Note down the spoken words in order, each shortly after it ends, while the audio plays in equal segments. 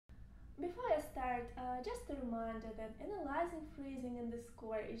just a reminder that analyzing phrasing in the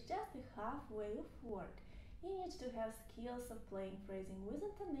score is just a halfway of work. You need to have skills of playing phrasing with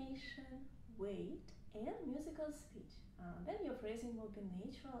intonation, weight, and musical speech. Then your phrasing will be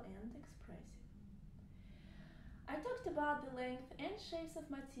natural and expressive. I talked about the length and shapes of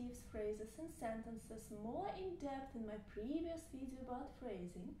motifs, phrases, and sentences more in depth in my previous video about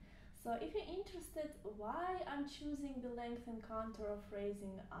phrasing. So if you're interested why I'm choosing the length and contour of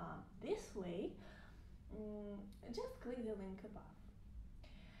phrasing this way, just click the link above.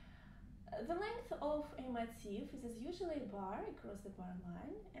 The length of a motif is usually a bar across the bar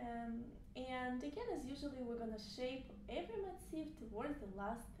line, and again, as usually, we're going to shape every motif towards the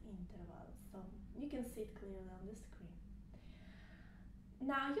last interval, so you can see it clearly on the screen.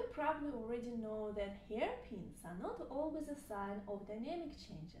 Now, you probably already know that hairpins are not always a sign of dynamic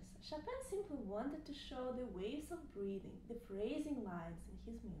changes. Chopin simply wanted to show the waves of breathing, the phrasing lines in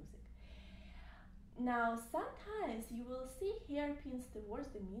his music. Now, sometimes you will see hairpins towards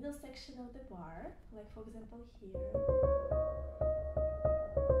the middle section of the bar, like for example here.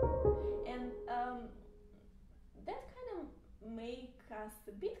 And that kind of make us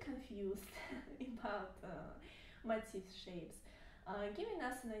a bit confused about motif shapes. Giving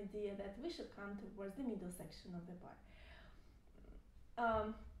us an idea that we should come towards the middle section of the bar.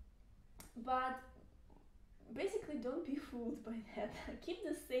 But basically, don't be fooled by that. Keep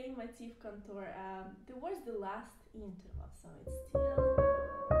the same motif contour towards the last interval. So it's still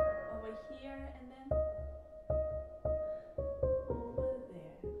over here and then over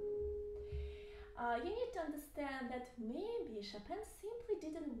there. You need to understand that maybe Chopin simply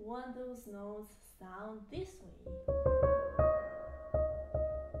didn't want those notes sound this way.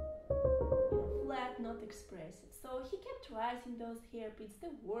 Flat, not expressive. So he kept writing those hairpins,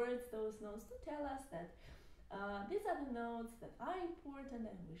 the words, those notes, to tell us that these are the notes that are important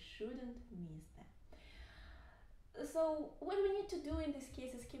and we shouldn't miss them. So what we need to do in this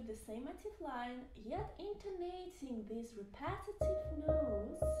case is keep the same motif line, yet intonating these repetitive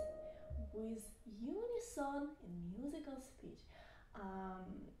notes with unison and musical speech.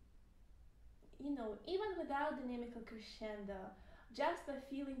 Even without dynamical crescendo, just by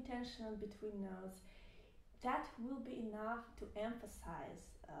feeling tension between notes, that will be enough to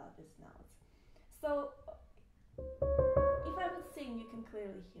emphasize these notes. So if I would sing, you can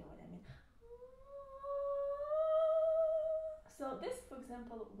clearly hear what I mean. So this, for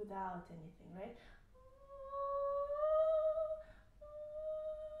example, without anything, right?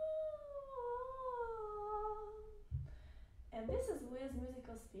 And this is with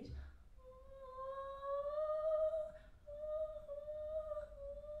musical speech.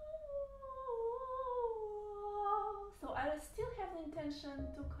 So I will still have the intention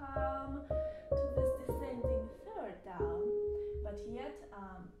to come to this descending third down, but yet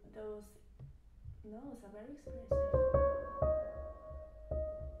those notes are very expressive.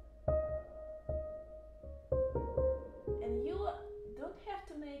 And you don't have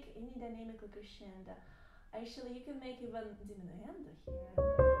to make any dynamical crescendo. Actually, you can make even diminuendo here.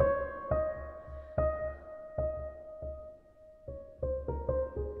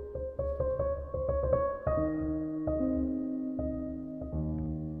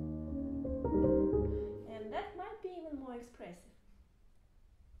 And that might be even more expressive.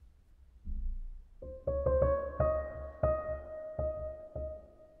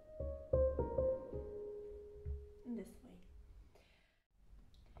 In this way.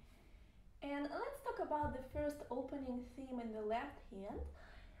 And let's talk about the first opening theme in the left hand.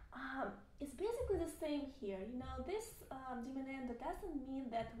 It's basically the same here. This diminuendo doesn't mean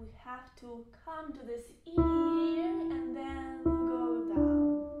that we have to come to this ear and then go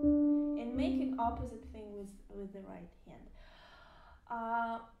down and make an opposite thing with the right hand.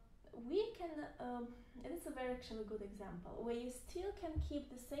 We can, it's a very actually good example, where you still can keep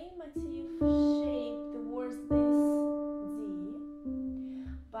the same motif shape towards this D,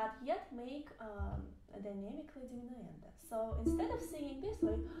 but yet make a dynamically diminuendo. So instead of singing this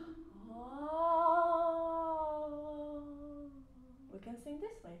way, we can sing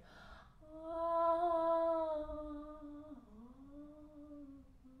this way.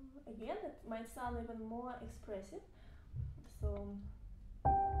 Again, that might sound even more expressive. So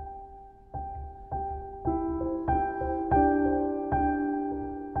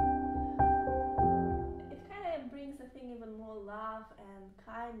it kind of brings, I think, even more love and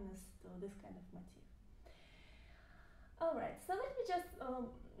kindness to this kind of motif. Alright, so let me just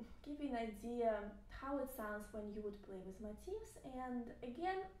give you an idea how it sounds when you would play with motifs. And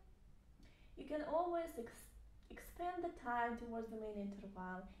again, you can always expand the time towards the main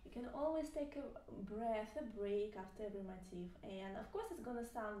interval. You can always take a breath, a break after every motif, and of course it's gonna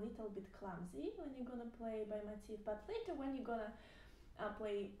sound a little bit clumsy when you're gonna play by motif, but later when you're gonna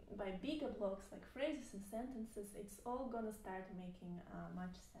play by bigger blocks like phrases and sentences, it's all gonna start making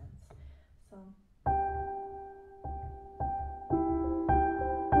much sense. So.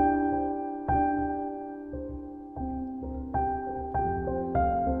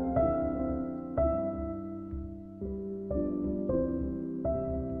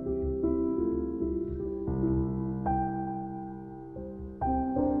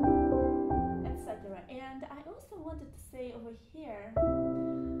 Over here,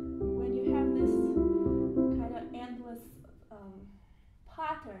 when you have this kind of endless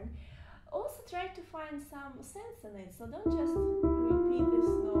pattern, also try to find some sense in it. So don't just repeat this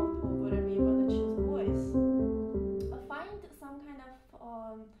note or whatever you're going to choose voice. Find some kind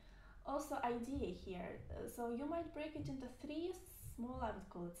of also idea here. So you might break it into 3 small, I would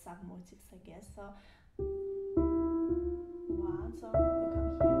call it sub-motifs, I guess. So 1, so you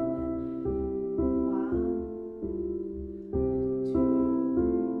come here.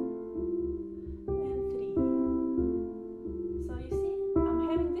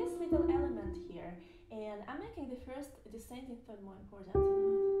 Descending third more important.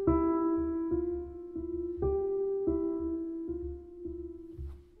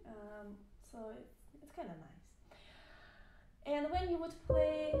 So it's kind of nice. And when you would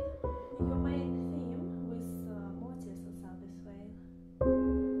play your main theme with motifs, it sounds this way.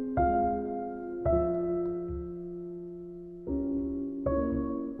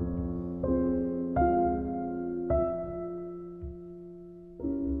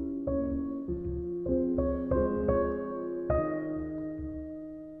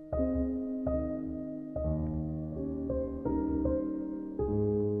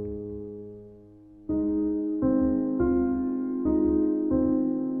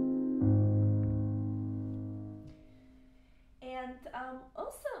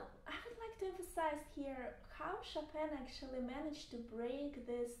 Also, I would like to emphasize here how Chopin actually managed to break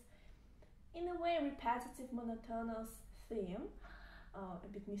this, in a way, repetitive, monotonous theme, a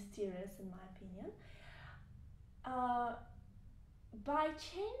bit mysterious in my opinion, by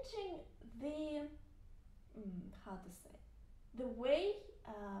changing the, how to say, the way,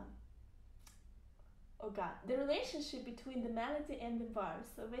 the relationship between the melody and the bar.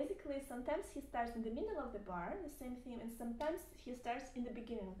 So basically, sometimes he starts in the middle of the bar, the same theme, and sometimes he starts in the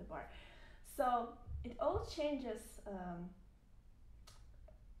beginning of the bar. So it all changes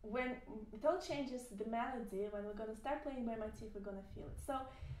the melody. When we're gonna start playing by motif, we're gonna feel it. So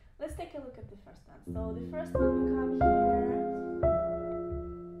let's take a look at the first one. So the first one, we come here.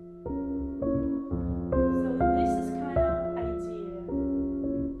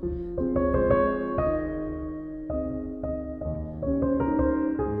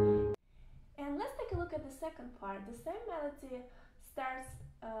 Second part, the same melody starts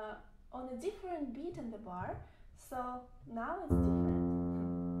on a different beat in the bar, so now it's different.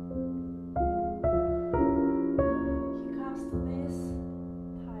 He comes to this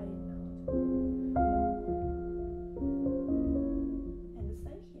high note, and the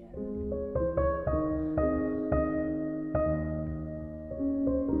same here.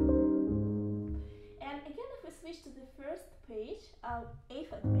 And again, if we switch to the first page, A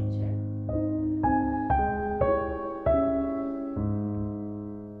flat major.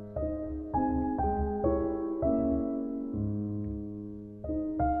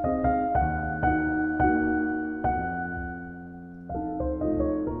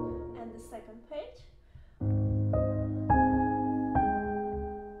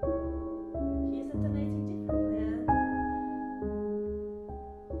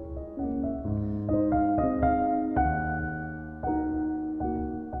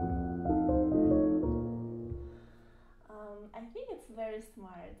 Very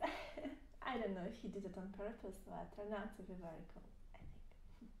smart. I don't know if he did it on purpose, but it turned out to be very cool, I think.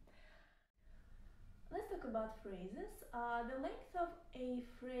 Let's talk about phrases. The length of a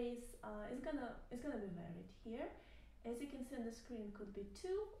phrase is gonna be varied here. As you can see on the screen, it could be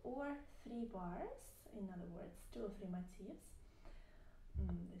 2 or 3 bars. In other words, 2 or 3 motifs.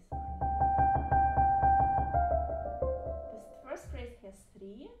 This one. This first phrase has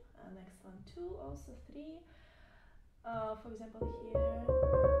 3. Next one 2, also 3. For example, here,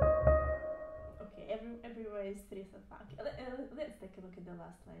 okay, everywhere is 3 so far. Okay, let's take a look at the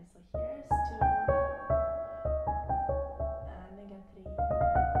last line. So here's 2, and again 3.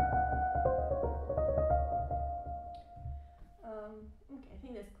 Okay, I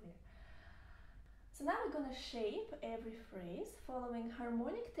think that's clear. So So now we're gonna shape every phrase following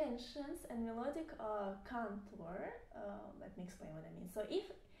harmonic tensions and melodic contour. Let me explain what I mean. So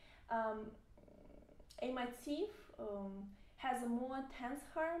if a motif has a more tense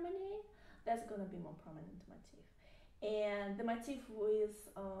harmony, that's gonna be more prominent motif. And the motif with,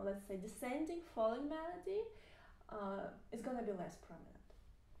 let's say, descending, falling melody is gonna be less prominent.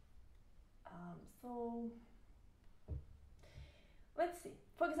 So let's see.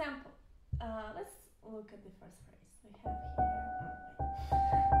 For example, let's look at the first phrase. We have here.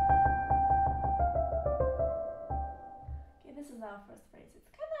 Okay, this is our first phrase.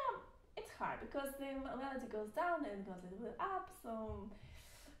 It's hard because the melody goes down and goes a little bit up, so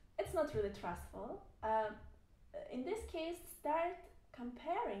it's not really trustful. In this case, start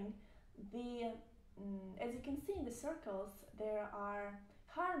comparing the. As you can see in the circles, there are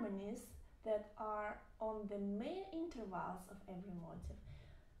harmonies that are on the main intervals of every motif.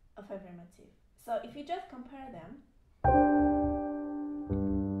 So if you just compare them,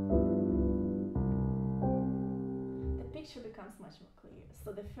 the picture becomes much more clear.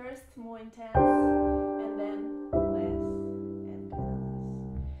 So the first more intense, and then less, and kind of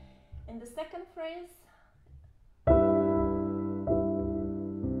less. In the second phrase,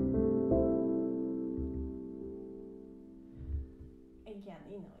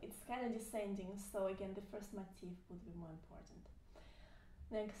 again, it's kind of descending, so again the first motif would be more important.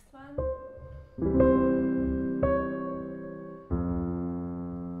 Next one.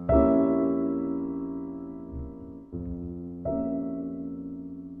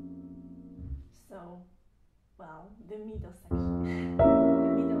 So, well, the middle section, the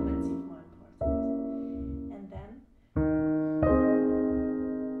middle motif more important. And then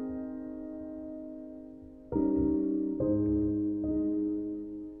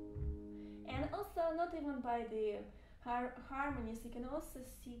not even by the harmonies, you can also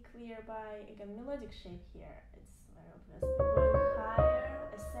see clear by, again, melodic shape here. It's very obvious. Going higher,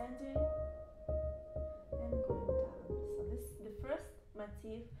 ascending, and going down. So the first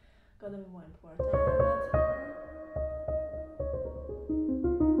motif gonna be more important.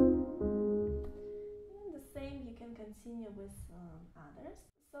 And the same you can continue with others.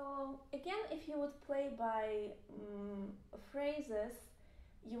 So again, if you would play by phrases,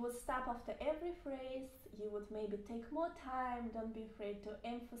 you would stop after every phrase, you would maybe take more time, don't be afraid to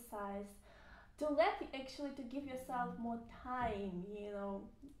emphasize, to give yourself more time,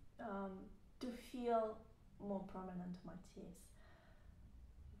 to feel more prominent motifs.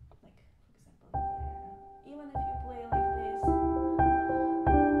 Like, for example, here. Even if you play like this,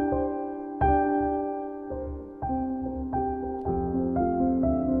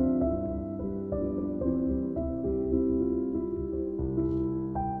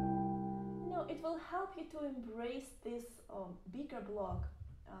 it will help you to embrace this bigger block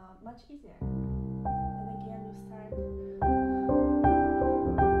much easier. And again, you start.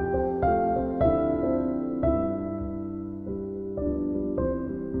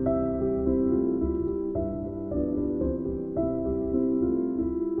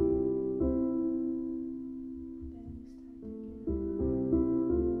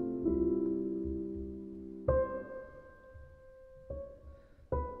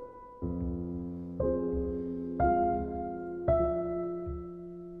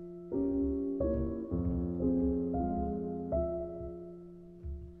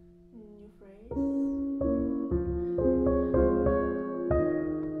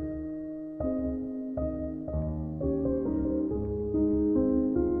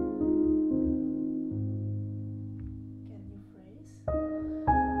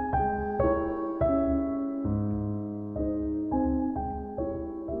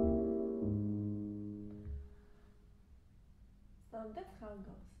 That's how it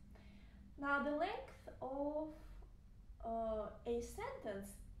goes. Now the length of a sentence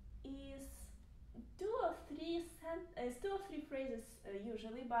is two or three phrases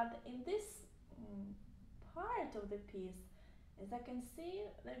usually, but in this part of the piece, as I can see,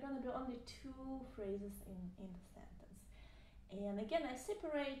 there are going to be only two phrases in the sentence. And again, I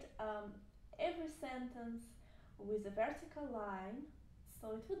separate every sentence with a vertical line,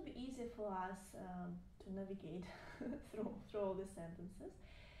 so it would be easier for us to navigate through all the sentences.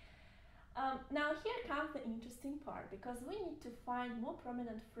 Now here comes the interesting part, because we need to find more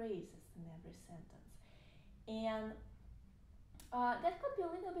prominent phrases in every sentence. And that could be a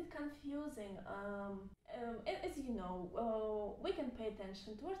little bit confusing. As you know, we can pay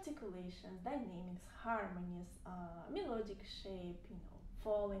attention to articulations, dynamics, harmonies, melodic shape,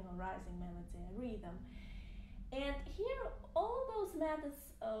 falling or rising melody, rhythm. And here, all those methods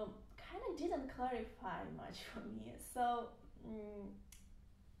kind of didn't clarify much for me. So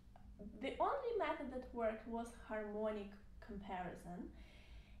the only method method that worked was harmonic comparison.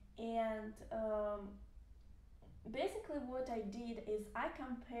 And basically what I did is I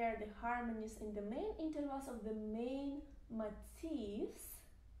compared the harmonies in the main intervals of the main motifs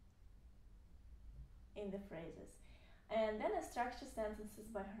in the phrases, and then I structure sentences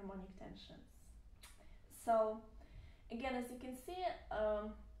by harmonic tensions. So again, as you can see,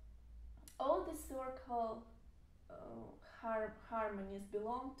 all the circle harmonies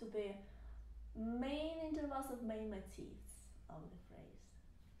belong to the main intervals of main motifs of the phrase.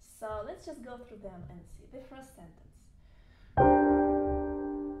 So let's just go through them and see. The first sentence.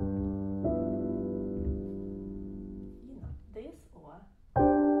 You know, this or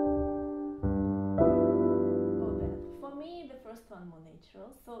that. For me, the first one more natural.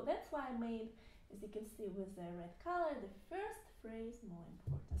 So that's why I made, as you can see with the red color, the first phrase more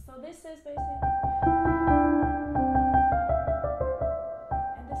important. So this is basically,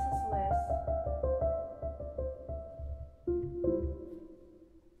 and this is less.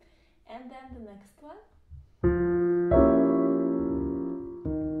 And then the next one.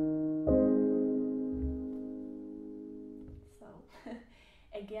 So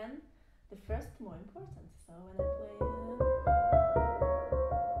again, the first more important. So when I play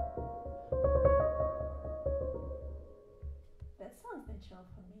that sounds natural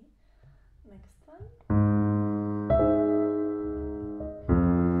for me. Next one.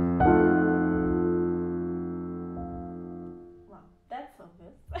 Well, that's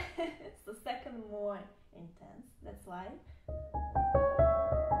obvious. So second more intense. That's why.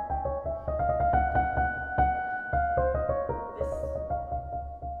 This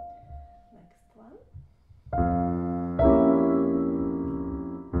next one.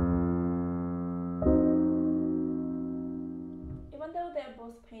 Even though they're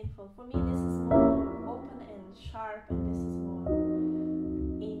both painful, for me this is more open and sharp, and this is more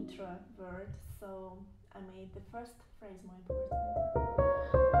introvert, so I made the first phrase more important.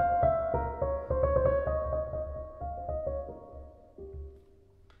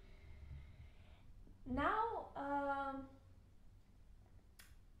 Now,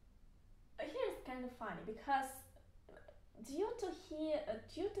 here's kind of funny, because due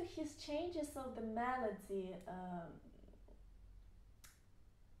to his changes of the melody,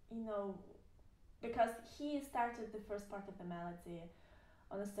 you know, because he started the first part of the melody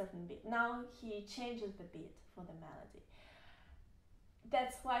on a certain beat. Now he changes the beat for the melody.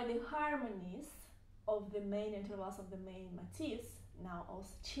 That's why the harmonies of the main intervals of the main motifs now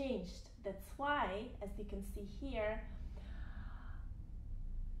also changed. That's why, as you can see here,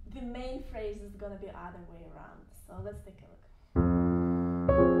 the main phrase is gonna be other way around. So let's take a look.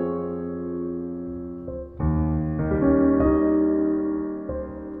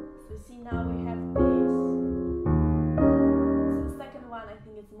 So see, now we have this. So the second one, I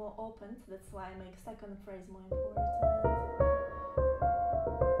think it's more open, so that's why I make second phrase more important.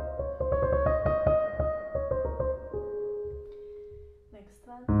 Next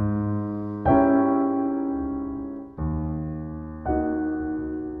one.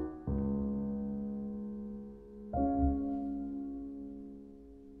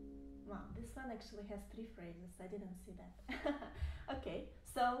 Wow, this one actually has 3 phrases. I didn't see that. Okay,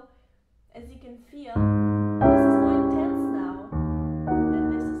 so as you can feel, this is more intense now,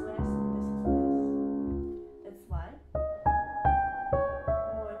 and this is less, and this is less. That's why.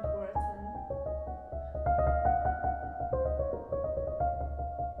 More important.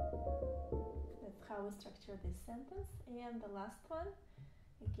 That's how we structure this sentence. And the last one,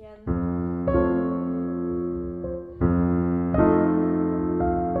 again.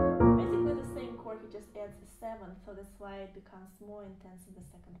 Basically the same chord, he just adds a 7th, so that's why it becomes more intense in the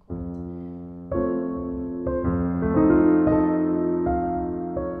second chord.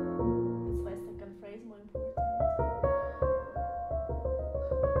 That's why second phrase more important.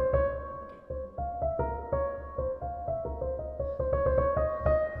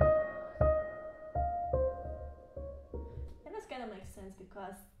 Okay. And this kind of makes sense,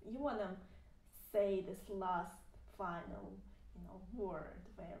 because you want to say this last final, you know, word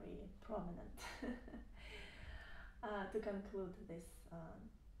very prominent to conclude this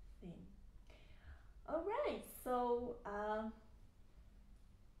theme. Alright, so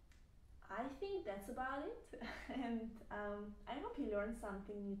I think that's about it. And I hope you learned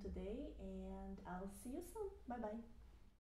something new today, and I'll see you soon. Bye bye.